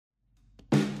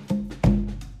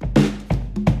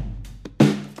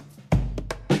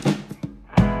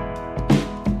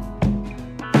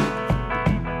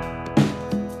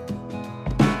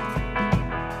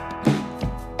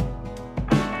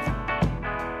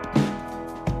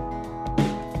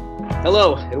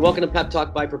Hello, and welcome to Pep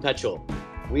Talk by Perpetual.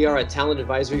 We are a talent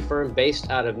advisory firm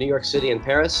based out of New York City and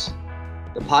Paris.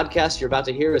 The podcast you're about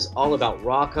to hear is all about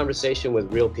raw conversation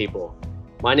with real people.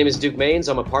 My name is Duke Maines.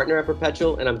 I'm a partner at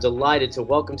Perpetual, and I'm delighted to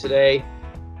welcome today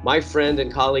my friend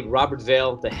and colleague, Robert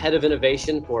Vail, the head of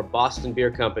innovation for Boston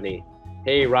Beer Company.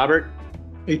 Hey, Robert.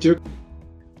 Hey, Duke.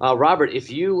 Robert,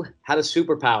 if you had a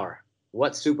superpower,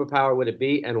 what superpower would it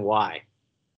be and why?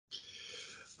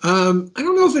 I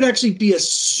don't know if it'd actually be a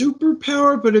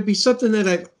superpower, but it'd be something that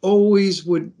I always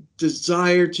would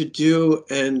desire to do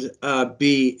and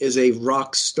be as a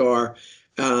rock star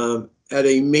at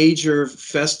a major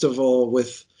festival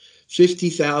with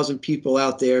 50,000 people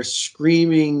out there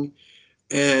screaming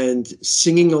and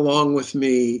singing along with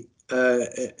me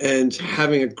and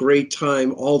having a great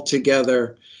time all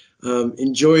together,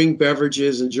 enjoying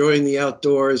beverages, enjoying the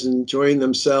outdoors, enjoying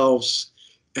themselves,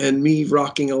 and me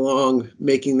rocking along,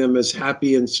 making them as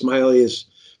happy and smiley as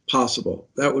possible.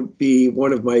 That would be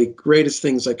one of my greatest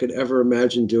things I could ever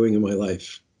imagine doing in my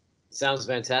life. Sounds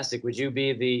fantastic. Would you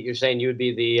be you're saying you would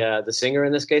be the singer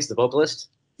in this case, the vocalist?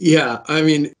 Yeah, I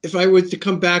mean, if I were to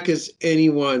come back as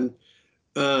anyone,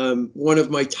 one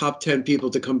of my top 10 people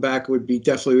to come back would be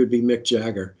Mick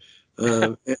Jagger.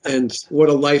 And what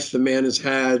a life the man has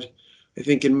had. I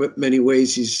think in many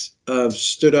ways he's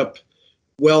stood up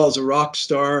well as a rock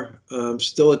star,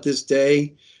 still at this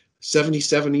day,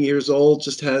 77 years old,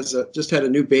 just had a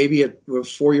new baby, a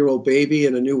 4-year-old baby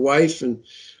and a new wife, and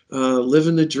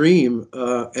living the dream,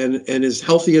 and as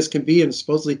healthy as can be, and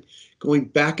supposedly going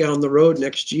back out on the road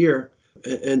next year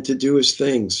and to do his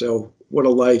thing. So what a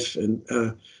life, and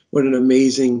what an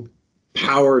amazing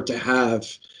power to have,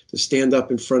 to stand up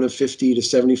in front of 50 to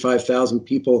 75,000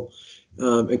 people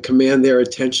and command their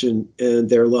attention and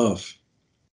their love.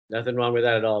 Nothing wrong with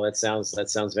that at all. That sounds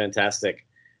fantastic.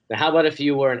 Now, how about if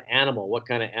you were an animal? What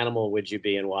kind of animal would you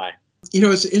be and why? You know,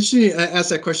 it's interesting I asked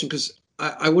that question because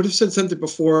I would have said something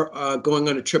before going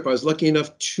on a trip. I was lucky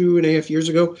enough 2.5 years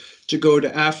ago to go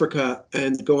to Africa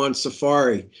and go on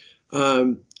safari.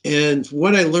 And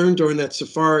what I learned during that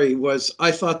safari was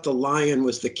I thought the lion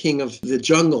was the king of the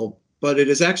jungle, but it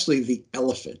is actually the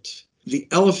elephant. The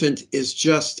elephant is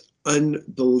just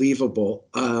unbelievable.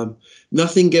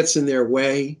 Nothing gets in their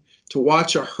way. To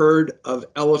watch a herd of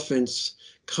elephants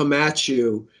come at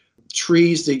you,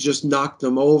 trees, they just knock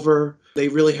them over. They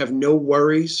really have no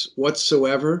worries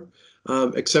whatsoever,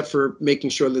 except for making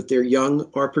sure that their young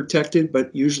are protected.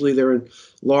 But usually they're in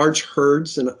large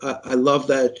herds, and I love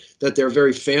that they're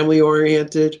very family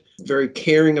oriented, very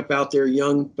caring about their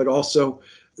young, but also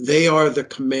they are the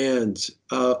command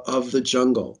of the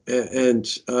jungle, and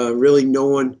really no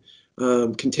one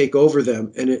can take over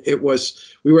them. And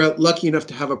we were lucky enough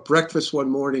to have a breakfast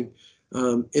one morning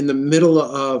in the middle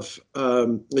of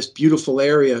this beautiful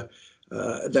area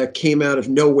that came out of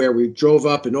nowhere. We drove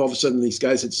up, and all of a sudden these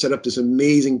guys had set up this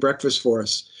amazing breakfast for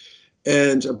us.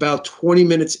 And about 20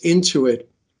 minutes into it,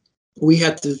 we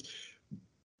had to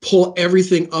pull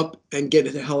everything up and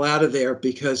get the hell out of there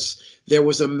because there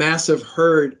was a massive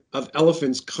herd of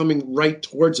elephants coming right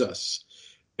towards us.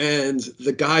 And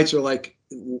the guides are like,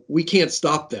 we can't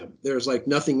stop them. There's like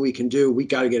nothing we can do. We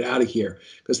got to get out of here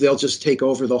because they'll just take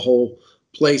over the whole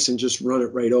place and just run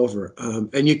it right over.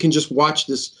 And you can just watch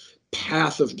this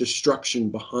path of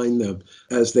destruction behind them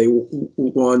as they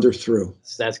wander through.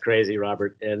 That's crazy,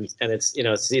 Robert. And it's,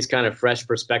 it's these kind of fresh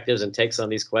perspectives and takes on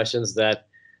these questions that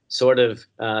sort of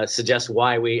suggest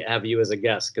why we have you as a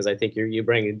guest, because I think you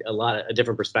bring a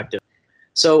different perspective.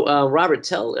 So, Robert,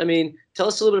 tell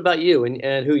us a little bit about you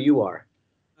and who you are.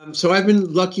 So I've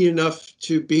been lucky enough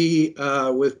to be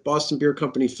with Boston Beer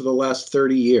Company for the last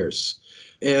 30 years.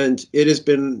 And it has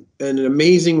been an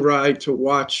amazing ride to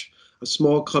watch a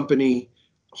small company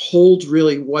hold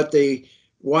really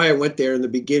why I went there in the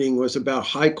beginning was about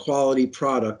high quality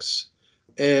products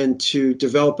and to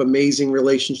develop amazing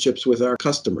relationships with our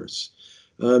customers.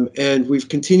 And we've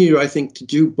continued, I think, to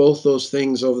do both those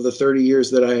things over the 30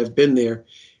 years that I have been there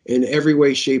in every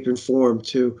way, shape, and form,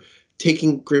 to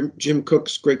taking Jim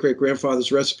Koch's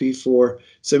great-great-grandfather's recipe for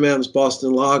Sam Adams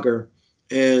Boston Lager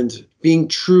and being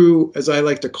true, as I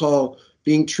like to call,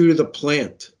 being true to the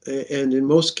plant. And in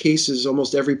most cases,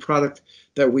 almost every product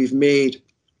that we've made,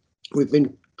 we've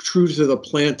been true to the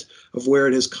plant of where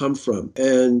it has come from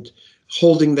and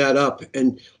holding that up,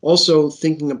 and also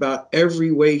thinking about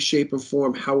every way, shape, and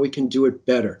form how we can do it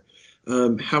better,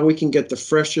 how we can get the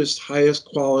freshest, highest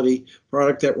quality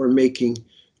product that we're making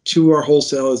to our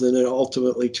wholesalers and then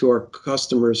ultimately to our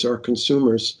customers, our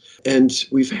consumers. And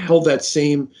we've held that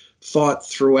same thought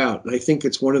throughout. And I think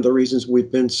it's one of the reasons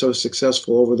we've been so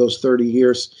successful over those 30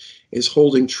 years is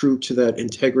holding true to that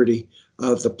integrity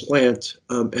of the plant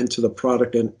and to the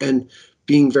product, and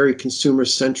being very consumer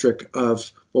centric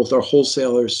of both our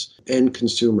wholesalers and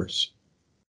consumers.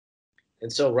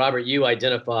 And so, Robert, you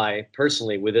identify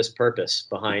personally with this purpose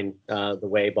behind the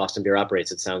way Boston Beer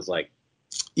operates, it sounds like.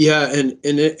 Yeah, and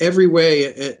in every way,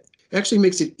 it actually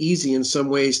makes it easy in some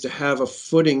ways to have a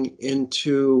footing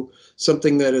into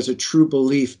something that is a true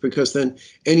belief, because then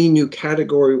any new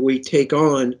category we take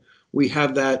on, we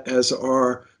have that as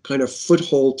our kind of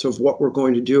foothold of what we're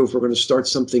going to do if we're going to start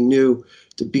something new,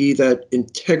 to be that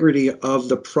integrity of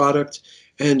the product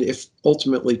and if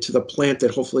ultimately to the plant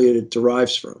that hopefully it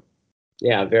derives from.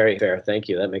 Yeah, very fair. Thank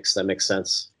you. That makes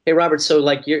sense. Hey, Robert, so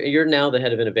like you're now the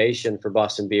head of innovation for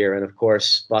Boston Beer, and of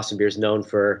course, Boston Beer is known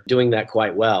for doing that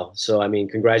quite well. So, I mean,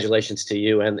 congratulations to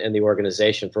you and the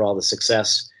organization for all the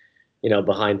success,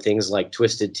 behind things like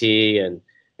Twisted Tea and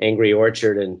Angry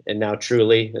Orchard and now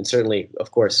Truly, and certainly, of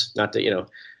course, not to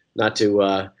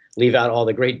leave out all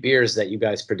the great beers that you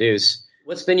guys produce.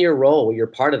 What's been your role? You're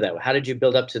part of that. How did you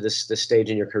build up to this stage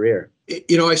in your career?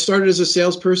 I started as a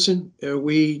salesperson.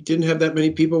 We didn't have that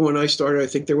many people when I started. I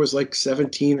think there was like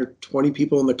 17 or 20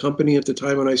 people in the company at the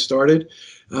time when I started,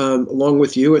 along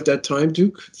with you at that time,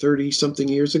 Duke, 30-something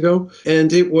years ago.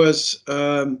 And it was,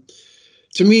 to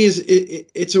me,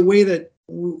 it's a way that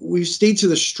we've stayed to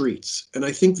the streets. And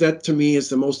I think that, to me, is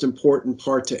the most important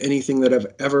part to anything that I've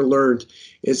ever learned,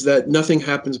 is that nothing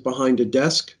happens behind a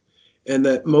desk, and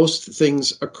that most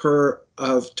things occur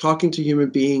of talking to human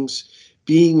beings,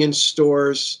 being in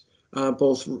stores,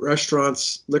 both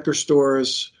restaurants, liquor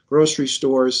stores, grocery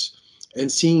stores,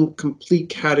 and seeing complete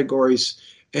categories,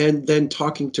 and then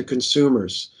talking to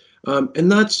consumers. And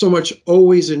not so much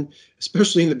always,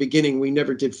 especially in the beginning, we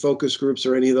never did focus groups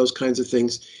or any of those kinds of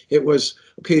things. It was,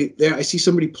 okay, there, I see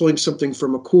somebody pulling something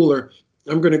from a cooler,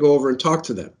 I'm going to go over and talk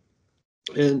to them.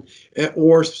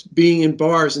 Or being in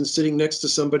bars and sitting next to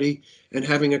somebody and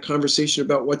having a conversation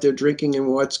about what they're drinking and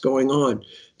what's going on,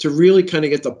 to really kind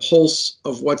of get the pulse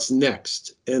of what's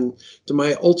next. And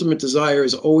my ultimate desire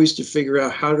is always to figure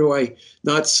out, how do I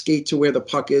not skate to where the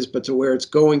puck is, but to where it's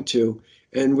going to.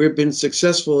 And we've been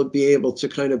successful at being able to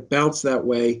kind of bounce that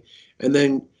way, and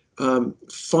then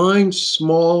find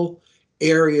small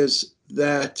areas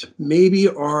that maybe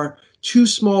are too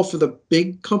small for the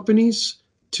big companies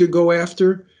to go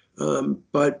after,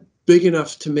 but big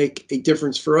enough to make a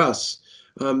difference for us.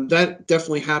 That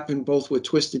definitely happened both with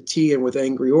Twisted Tea and with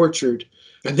Angry Orchard.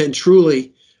 And then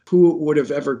Truly, who would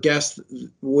have ever guessed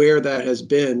where that has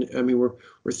been? I mean,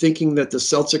 we're thinking that the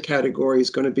seltzer category is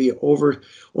going to be over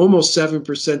almost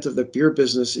 7% of the beer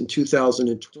business in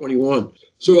 2021.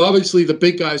 So obviously the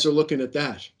big guys are looking at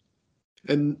that.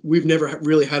 And we've never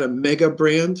really had a mega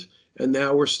brand. And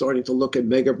now we're starting to look at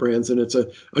mega brands, and it's a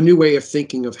new way of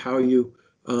thinking of how you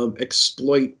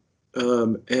exploit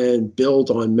and build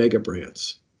on mega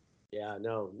brands. Yeah,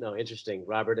 no, interesting,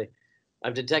 Robert.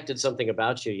 I've detected something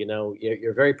about you.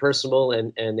 You're very personable,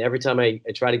 and every time I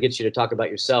try to get you to talk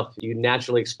about yourself, you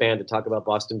naturally expand to talk about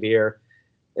Boston Beer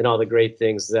and all the great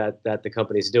things that the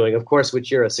company's doing, of course,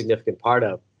 which you're a significant part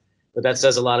of. But that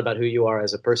says a lot about who you are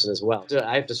as a person as well. So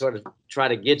I have to sort of try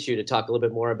to get you to talk a little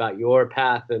bit more about your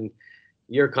path and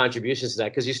your contributions to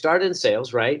that, because you started in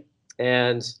sales, right?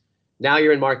 And now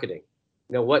you're in marketing.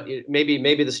 What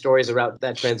maybe the stories around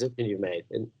that transition you've made,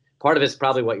 and part of it's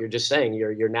probably what you're just saying,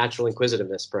 your natural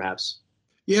inquisitiveness, perhaps.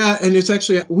 Yeah, and it's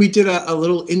actually, we did a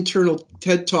little internal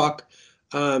TED Talk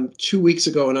 2 weeks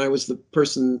ago, and I was the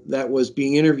person that was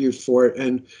being interviewed for it.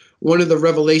 And one of the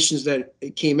revelations that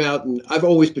came out, and I've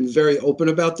always been very open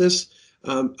about this,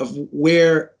 of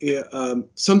where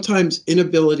sometimes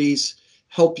inabilities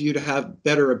help you to have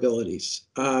better abilities.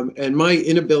 And my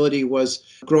inability was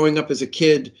growing up as a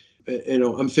kid.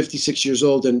 I'm 56 years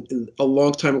old, and a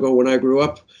long time ago when I grew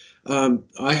up,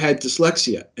 I had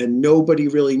dyslexia, and nobody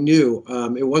really knew.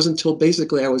 It wasn't until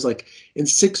basically I was like in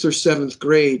 6th or 7th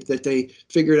grade that they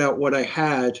figured out what I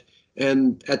had.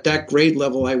 And at that grade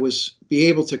level, I was be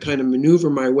able to kind of maneuver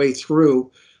my way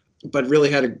through, but really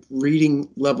had a reading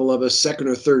level of a 2nd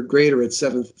or 3rd grader at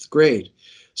 7th grade.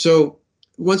 So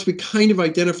once we kind of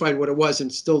identified what it was,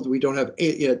 and still we don't have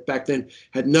it yet, back then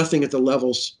had nothing at the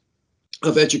levels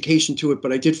of education to it,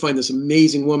 but I did find this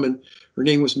amazing woman. Her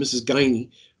name was Mrs. Guiney,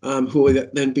 who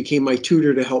then became my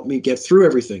tutor to help me get through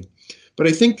everything. But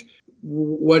I think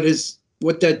what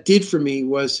that did for me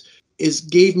is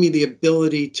gave me the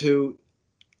ability to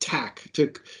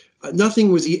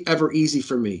nothing was ever easy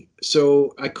for me.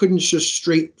 So I couldn't just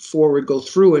straightforward go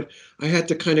through it. I had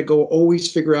to kind of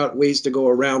always figure out ways to go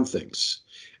around things.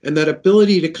 And that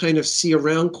ability to kind of see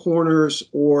around corners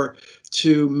or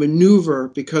to maneuver,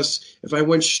 because if I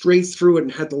went straight through it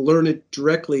and had to learn it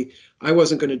directly, I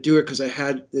wasn't going to do it because I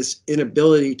had this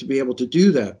inability to be able to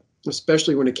do that,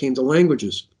 especially when it came to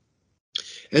languages.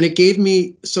 And it gave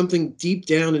me something deep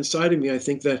down inside of me, I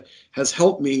think, that has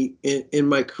helped me in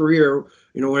my career.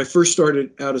 You know, when I first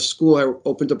started out of school, I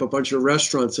opened up a bunch of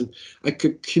restaurants and I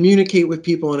could communicate with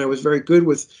people, and I was very good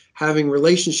with having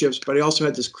relationships, but I also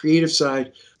had this creative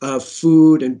side of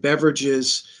food and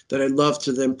beverages that I loved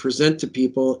to then present to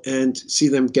people and see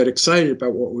them get excited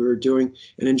about what we were doing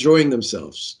and enjoying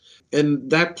themselves. And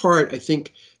that part, I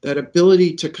think, that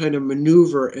ability to kind of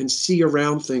maneuver and see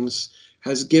around things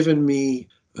has given me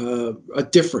a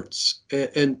difference.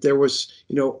 And there was,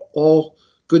 you know, all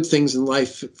good things in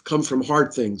life come from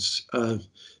hard things.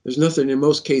 There's nothing in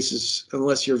most cases,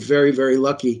 unless you're very, very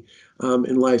lucky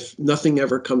in life, nothing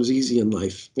ever comes easy in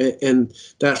life. And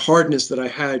that hardness that I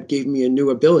had gave me a new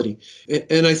ability.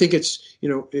 And I think it's, you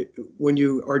know, when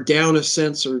you are down a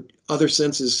sense or other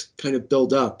senses kind of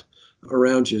build up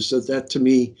around you. So that to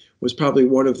me was probably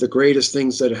one of the greatest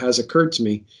things that has occurred to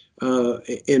me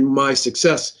in my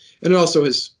success. And it also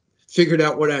has figured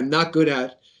out what I'm not good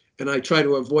at. And I try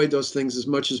to avoid those things as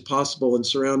much as possible and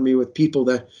surround me with people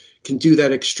that can do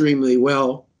that extremely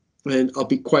well. And I'll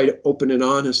be quite open and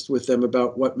honest with them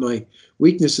about what my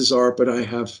weaknesses are, but I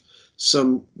have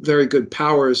some very good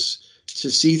powers to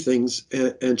see things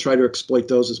and try to exploit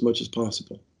those as much as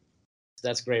possible.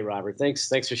 That's great, Robert. Thanks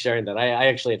for sharing that. I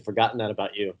actually had forgotten that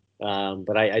about you,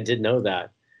 but I did know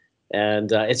that.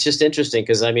 And it's just interesting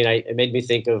because, I mean, it made me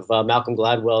think of Malcolm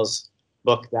Gladwell's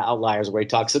book, The Outliers, where he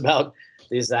talks about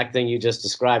the exact thing you just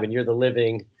described. And you're the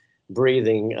living,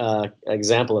 breathing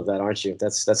example of that, aren't you?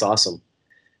 That's awesome.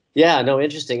 Yeah, no,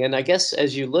 interesting. And I guess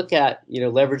as you look at, you know,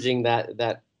 leveraging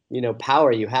that you know,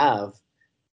 power you have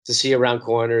to see around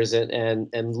corners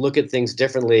and look at things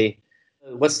differently,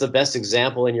 what's the best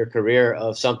example in your career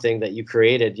of something that you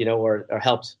created, you know, or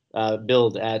helped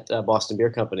build at Boston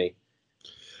Beer Company?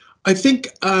 I think,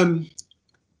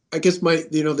 I guess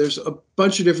there's a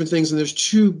bunch of different things, and there's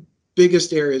two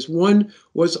biggest areas. One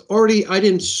was I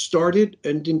didn't start it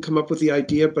and didn't come up with the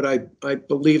idea, but I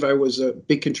believe I was a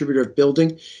big contributor of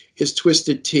building, is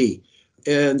Twisted Tea.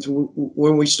 And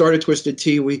when we started Twisted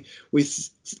Tea, we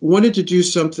wanted to do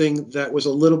something that was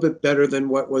a little bit better than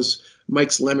what was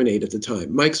Mike's Lemonade at the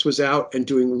time. Mike's was out and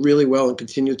doing really well and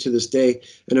continued to this day,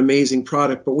 an amazing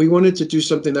product. But we wanted to do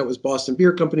something that was Boston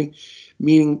Beer Company,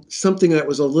 meaning something that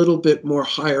was a little bit more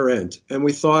higher end. And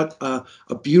we thought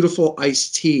a beautiful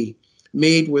iced tea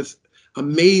made with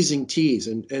amazing teas.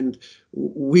 And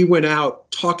we went out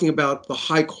talking about the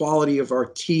high quality of our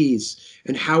teas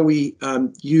and how we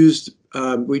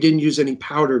we didn't use any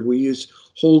powdered, we used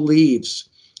whole leaves.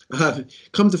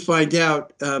 Come to find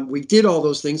out, we did all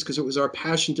those things because it was our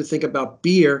passion to think about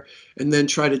beer and then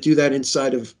try to do that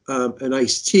inside of an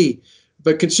iced tea.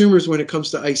 But consumers, when it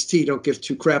comes to iced tea, don't give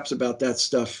two craps about that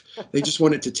stuff. They just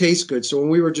want it to taste good. So when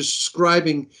we were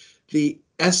describing the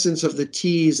essence of the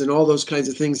teas and all those kinds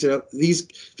of things,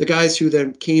 the guys who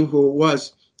then came, who it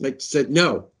was, like, said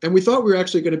no. And we thought we were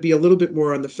actually going to be a little bit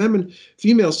more on the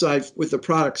female side with the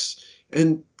products.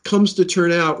 And comes to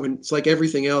turn out, when it's like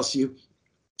everything else, you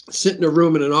sit in a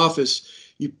room in an office,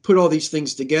 you put all these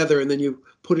things together, and then you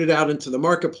put it out into the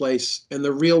marketplace, and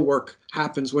the real work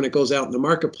happens when it goes out in the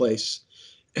marketplace.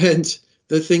 And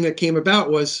the thing that came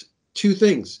about was two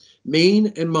things.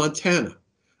 Maine and Montana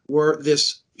were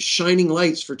this shining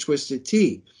lights for Twisted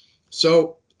Tea.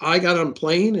 So I got on a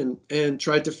plane and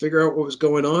tried to figure out what was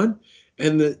going on.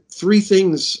 And the three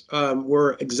things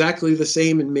were exactly the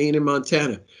same in Maine and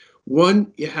Montana.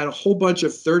 One, you had a whole bunch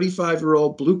of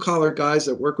 35-year-old blue-collar guys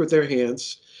that work with their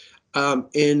hands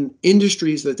in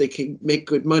industries that they can make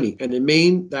good money. And in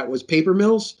Maine, that was paper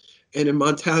mills. And in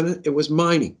Montana, it was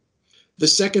mining. The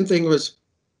second thing was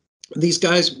these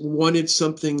guys wanted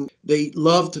something. They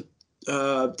loved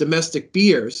domestic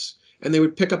beers, and they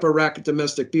would pick up a rack of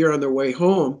domestic beer on their way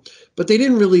home. But they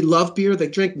didn't really love beer. They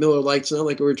drank Miller Lights, not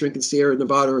like we were drinking Sierra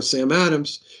Nevada or Sam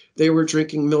Adams. They were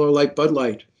drinking Miller Lite, Bud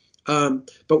Light.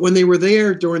 But when they were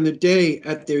there during the day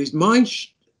at these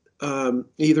mines,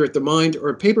 either at the mine or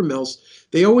at paper mills,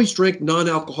 they always drank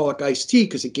non-alcoholic iced tea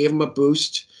because it gave them a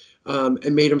boost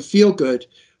and made them feel good.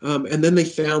 And then they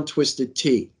found Twisted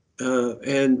Tea.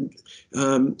 And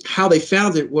how they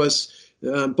found it was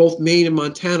both Maine and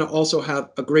Montana also have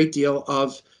a great deal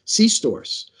of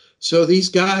C-stores. So these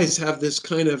guys have this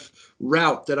kind of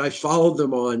route that I followed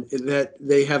them on, that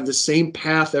they have the same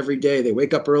path every day. They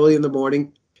wake up early in the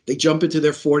morning They jump into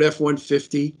their Ford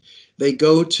F-150. They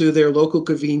go to their local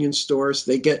convenience stores.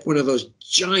 They get one of those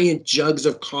giant jugs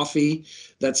of coffee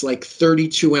that's like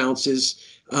 32 ounces,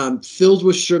 filled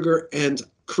with sugar and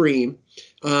cream,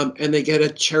 and they get a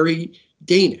cherry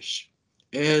Danish.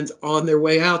 And on their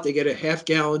way out, they get a half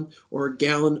gallon or a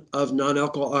gallon of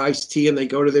non-alcohol iced tea, and they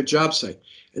go to their job site.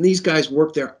 And these guys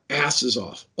work their asses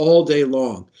off all day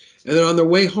long. And then on their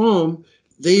way home,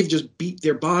 they've just beat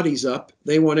their bodies up.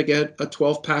 They want to get a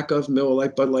 12-pack of Miller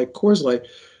Lite, Bud Light, Coors Light.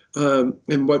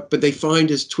 But they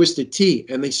find is Twisted Tea,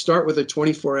 and they start with a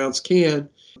 24-ounce can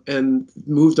and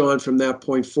moved on from that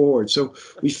point forward. So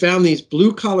we found these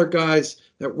blue-collar guys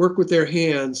that work with their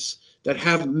hands that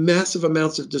have massive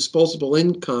amounts of disposable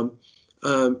income,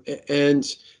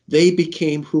 and they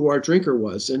became who our drinker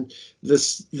was. And the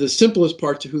simplest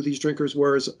part to who these drinkers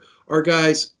were is our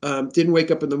guys didn't wake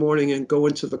up in the morning and go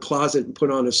into the closet and put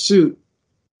on a suit.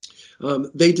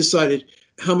 They decided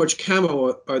how much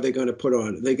camo are they going to put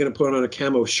on. Are they going to put on a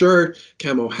camo shirt,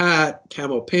 camo hat,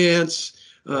 camo pants?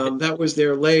 That was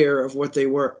their layer of what they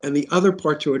were. And the other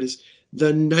part to it is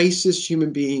the nicest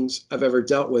human beings I've ever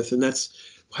dealt with. And that's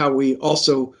how we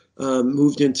also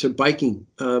moved into biking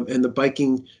and the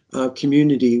biking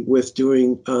community with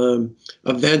doing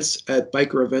events at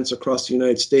biker events across the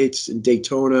United States in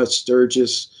Daytona,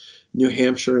 Sturgis, New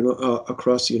Hampshire, and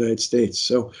across the United States.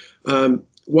 So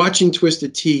watching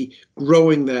Twisted Tea,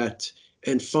 growing that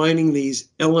and finding these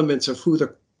elements of who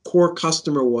the core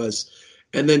customer was,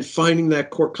 and then finding that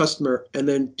core customer and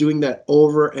then doing that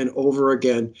over and over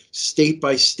again, state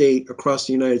by state across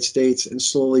the United States, and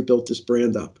slowly built this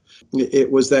brand up. It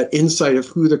was that insight of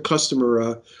who the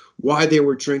customer, why they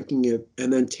were drinking it,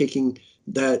 and then taking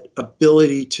that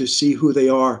ability to see who they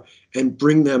are and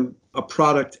bring them a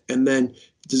product, and then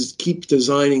just keep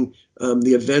designing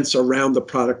the events around the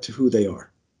product to who they are.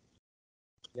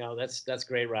 No, that's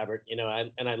great, Robert.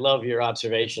 And I love your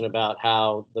observation about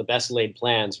how the best laid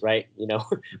plans, right?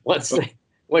 Once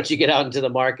you get out into the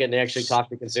market and they actually talk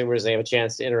to consumers, they have a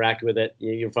chance to interact with it,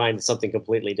 you find something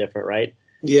completely different, right?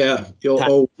 Yeah,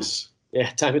 always.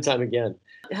 Yeah, time and time again.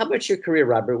 How about your career,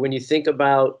 Robert? When you think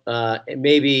about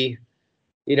maybe,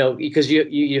 because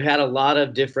you had a lot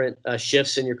of different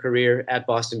shifts in your career at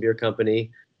Boston Beer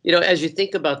Company. As you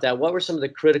think about that, what were some of the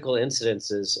critical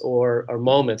incidences or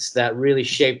moments that really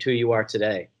shaped who you are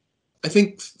today? I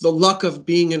think the luck of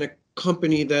being in a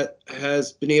company that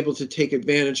has been able to take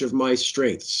advantage of my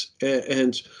strengths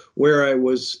and where I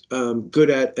was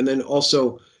good at, and then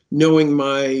also knowing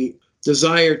my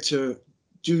desire to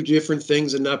do different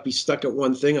things and not be stuck at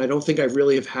one thing. I don't think I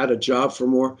really have had a job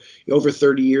for over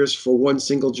 30 years for one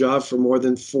single job for more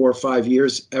than 4 or 5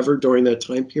 years ever during that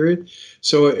time period.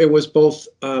 So it was both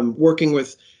working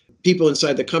with people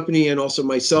inside the company and also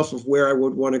myself of where I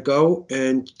would want to go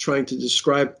and trying to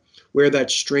describe where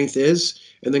that strength is,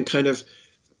 and then kind of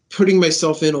putting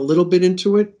myself in a little bit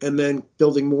into it and then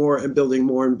building more and building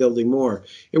more and building more.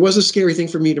 It was a scary thing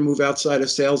for me to move outside of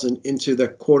sales and into the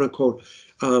quote unquote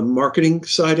marketing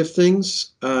side of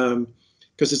things,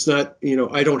 because it's not,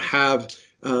 I don't have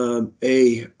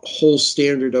a whole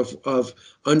standard of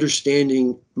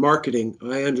understanding marketing.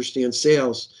 I understand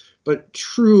sales, but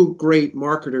true great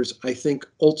marketers, I think,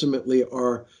 ultimately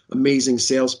are amazing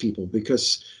salespeople,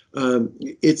 because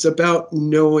it's about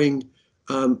knowing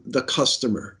the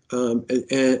customer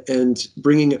and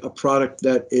bringing a product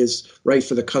that is right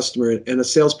for the customer, and a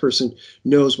salesperson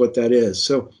knows what that is.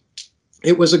 So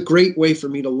it was a great way for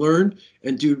me to learn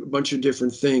and do a bunch of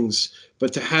different things,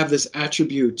 but to have this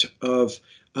attribute of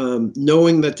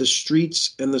knowing that the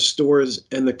streets and the stores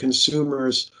and the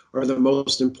consumers are the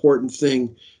most important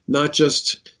thing, not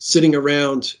just sitting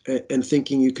around and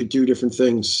thinking you could do different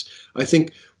things. I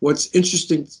think what's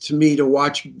interesting to me to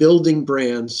watch building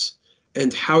brands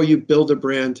and how you build a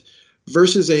brand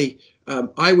versus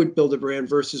I would build a brand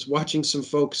versus watching some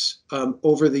folks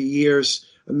over the years,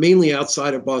 mainly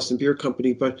outside of Boston Beer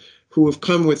Company, but who have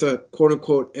come with a quote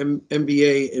unquote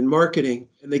MBA in marketing,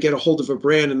 and they get a hold of a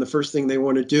brand, and the first thing they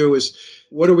want to do is,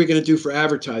 what are we going to do for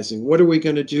advertising? What are we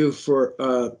going to do for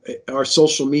our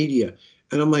social media?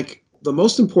 And I'm like, the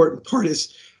most important part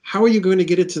is, how are you going to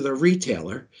get it to the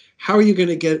retailer? How are you going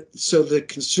to get so the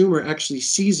consumer actually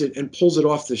sees it and pulls it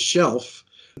off the shelf?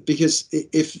 Because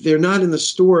if they're not in the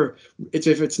store, if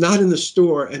it's not in the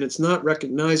store and it's not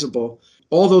recognizable,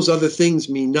 all those other things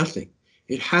mean nothing.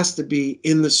 It has to be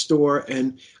in the store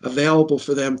and available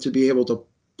for them to be able to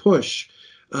push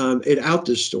it out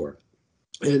the store.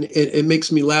 And it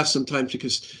makes me laugh sometimes,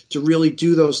 because to really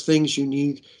do those things, you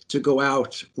need to go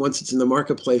out once it's in the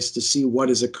marketplace to see what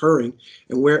is occurring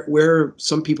and where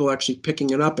some people are actually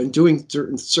picking it up and doing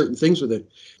certain things with it.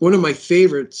 One of my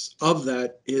favorites of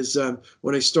that is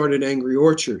when I started Angry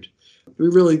Orchard.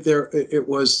 It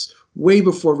was way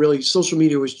before really social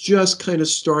media was just kind of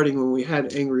starting when we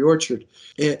had Angry Orchard.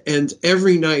 And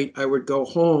every night I would go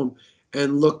home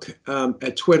and look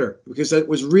at Twitter, because that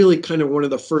was really kind of one of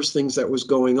the first things that was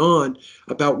going on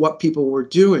about what people were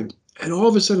doing. And all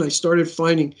of a sudden I started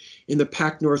finding in the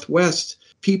Pac Northwest,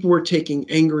 people were taking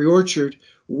Angry Orchard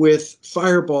with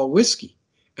Fireball whiskey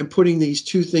and putting these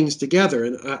two things together.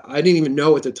 And I didn't even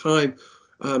know at the time,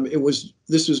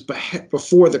 this was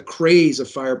before the craze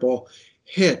of Fireball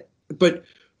hit. But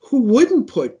who wouldn't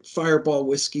put Fireball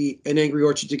whiskey and Angry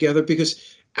Orchard together?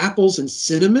 Because apples and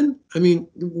cinnamon, I mean,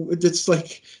 it's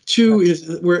like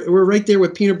we're right there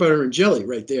with peanut butter and jelly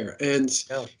right there. And,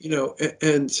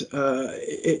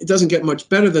 it doesn't get much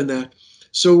better than that.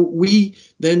 So we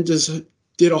then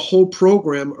did a whole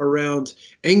program around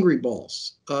Angry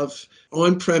Balls, of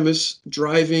on-premise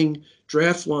driving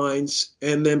draft lines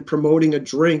and then promoting a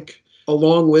drink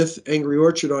along with Angry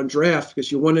Orchard on draft,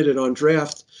 because you wanted it on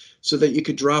draft so that you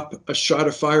could drop a shot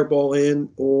of Fireball in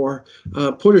or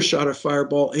put a shot of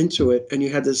Fireball into it. And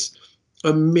you had this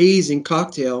amazing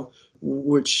cocktail,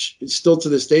 which still to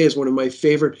this day is one of my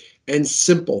favorite, and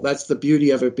simple. That's the beauty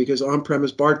of it, because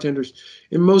on-premise bartenders,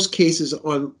 in most cases,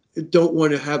 don't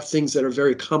want to have things that are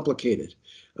very complicated.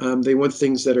 They want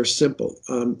things that are simple.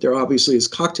 There obviously is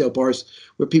cocktail bars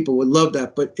where people would love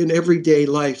that, but in everyday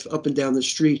life, up and down the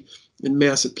street, in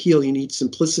mass appeal, you need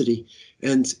simplicity.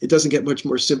 And it doesn't get much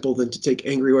more simple than to take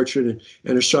Angry Orchard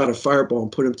and a shot of Fireball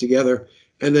and put them together.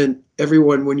 And then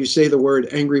everyone, when you say the word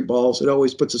Angry Balls, it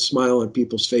always puts a smile on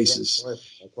people's faces.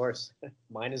 Yeah, of course.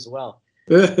 Mine as well.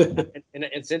 And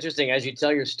it's interesting, as you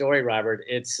tell your story, Robert,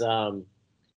 it's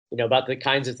about the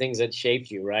kinds of things that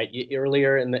shaped you, right?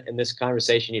 Earlier in this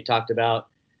conversation, you talked about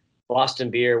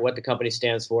Boston Beer, what the company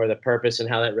stands for, the purpose, and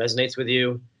how that resonates with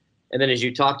you. And then as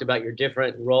you talked about your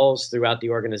different roles throughout the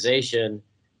organization,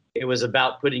 it was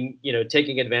about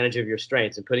taking advantage of your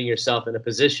strengths and putting yourself in a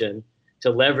position to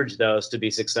leverage those to be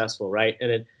successful, right?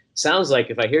 And it sounds like,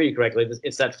 if I hear you correctly,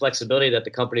 it's that flexibility that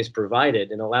the company's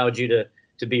provided and allowed you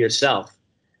to be yourself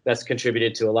that's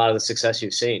contributed to a lot of the success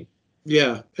you've seen.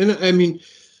 Yeah. And I mean,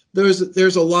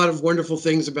 there's a lot of wonderful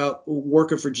things about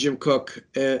working for Jim Koch.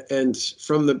 And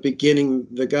from the beginning,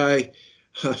 the guy,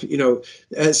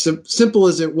 as simple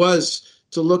as it was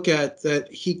to look at, that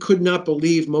he could not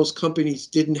believe most companies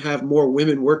didn't have more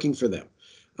women working for them.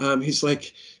 He's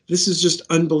like, this is just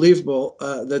unbelievable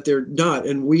that they're not.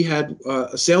 And we had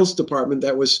a sales department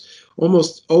that was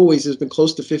almost always has been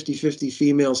close to 50-50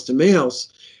 females to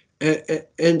males.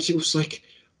 And she was like,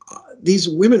 these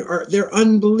women they're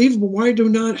unbelievable. Why do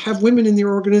not have women in their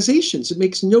organizations? It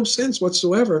makes no sense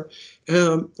whatsoever.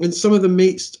 And some of the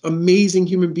most amazing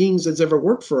human beings that's ever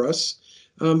worked for us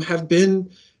have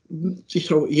been,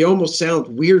 you almost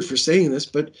sound weird for saying this,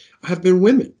 but have been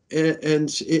women. And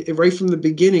right from the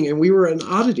beginning, and we were an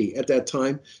oddity at that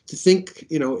time to think,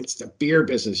 it's the beer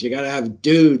business. You got to have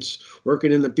dudes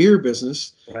working in the beer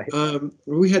business. Right.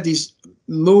 We had these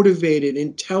motivated,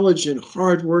 intelligent,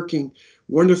 hardworking,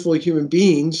 wonderful human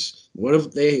beings.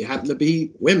 They happened to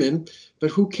be women,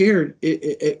 but who cared?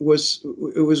 It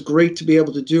was great to be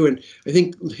able to do. And I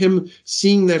think him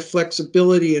seeing that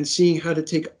flexibility and seeing how to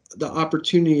take the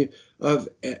opportunity of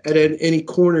at any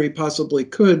corner he possibly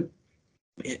could,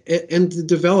 and to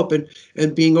develop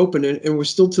and being open. And we're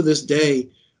still to this day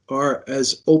are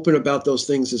as open about those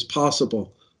things as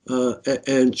possible,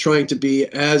 and trying to be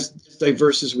as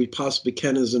diverse as we possibly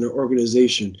can as an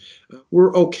organization.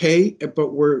 We're okay,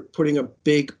 but we're putting a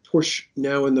big push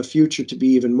now in the future to be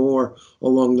even more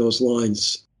along those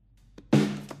lines.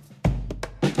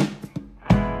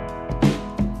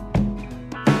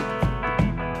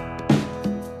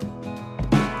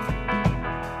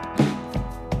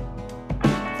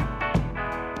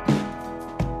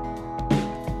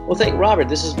 Well, thank Robert.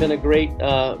 This has been a great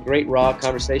raw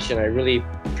conversation. I really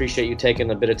appreciate you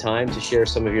taking a bit of time to share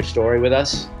some of your story with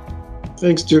us.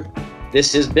 Thanks, Duke.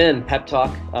 This has been Pep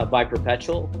Talk by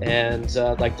Perpetual, and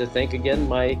I'd like to thank again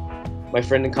my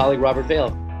friend and colleague Robert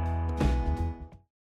Vale.